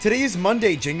Today is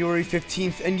Monday, January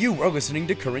 15th, and you are listening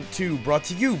to Current 2, brought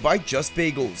to you by Just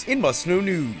Bagels. In must-know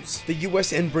news, the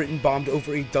US and Britain bombed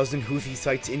over a dozen Houthi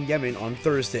sites in Yemen on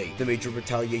Thursday. The major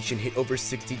retaliation hit over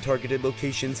 60 targeted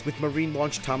locations with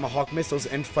Marine-launched Tomahawk missiles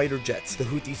and fighter jets. The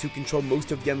Houthis, who control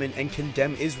most of Yemen and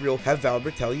condemn Israel, have vowed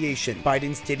retaliation.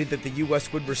 Biden stated that the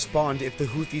US would respond if the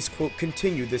Houthis, quote,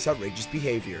 continue this outrageous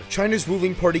behavior. China's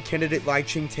ruling party candidate Lai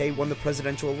Ching-te won the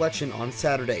presidential election on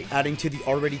Saturday, adding to the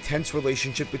already tense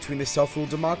relationship between the self-ruled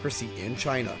democracy and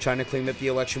China. China claimed that the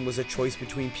election was a choice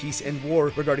between peace and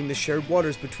war regarding the shared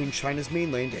waters between China's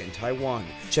mainland and Taiwan.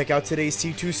 Check out today's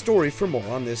C2 story for more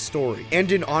on this story.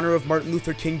 And in honor of Martin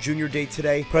Luther King Jr. Day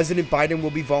today, President Biden will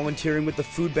be volunteering with the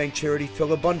food bank charity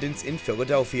Philabundance in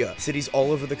Philadelphia. Cities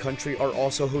all over the country are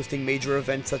also hosting major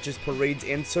events such as parades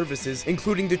and services,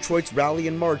 including Detroit's Rally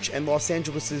and March and Los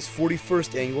Angeles'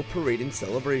 41st annual parade and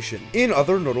celebration. In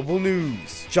other notable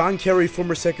news, John Kerry,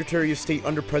 former Secretary of State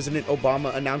under President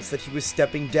Obama, announced that he was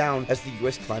stepping down as the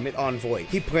U.S. climate envoy.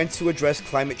 He plans to address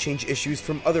climate change issues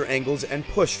from other angles and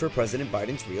push for President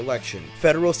Biden's re-election.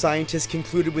 Federal scientists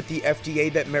concluded with the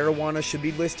FDA that marijuana should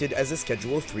be listed as a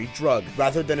Schedule III drug,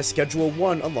 rather than a Schedule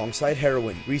I alongside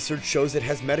heroin. Research shows it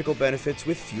has medical benefits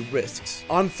with few risks.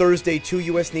 On Thursday, 2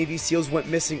 U.S. Navy SEALs went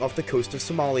missing off the coast of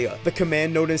Somalia. The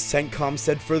command, known as CENTCOM,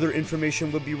 said further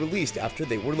information would be released after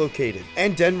they were located.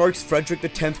 And Denmark's Frederick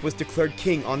X was declared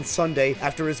king on Sunday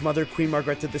after his mother, Queen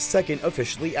Margrethe II,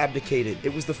 officially abdicated.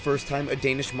 It was the first time a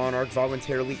Danish monarch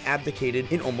voluntarily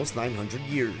abdicated in almost 900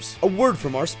 years. A word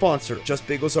from our sponsor. Just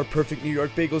Bagels are perfect New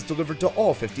York bagels delivered to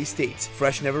all 50 states.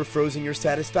 Fresh, never frozen, your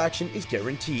satisfaction is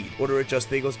guaranteed. Order at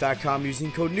justbagels.com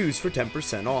using code NEWS for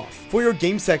 10% off. For your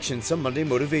game section, some Monday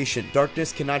motivation.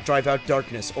 Darkness cannot drive out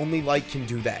darkness, only light can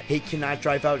do that. Hate cannot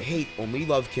drive out hate, only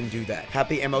love can do that.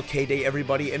 Happy MLK Day,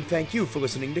 everybody, and thank you for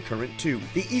listening to Current 2,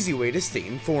 the easy way to stay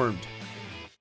informed.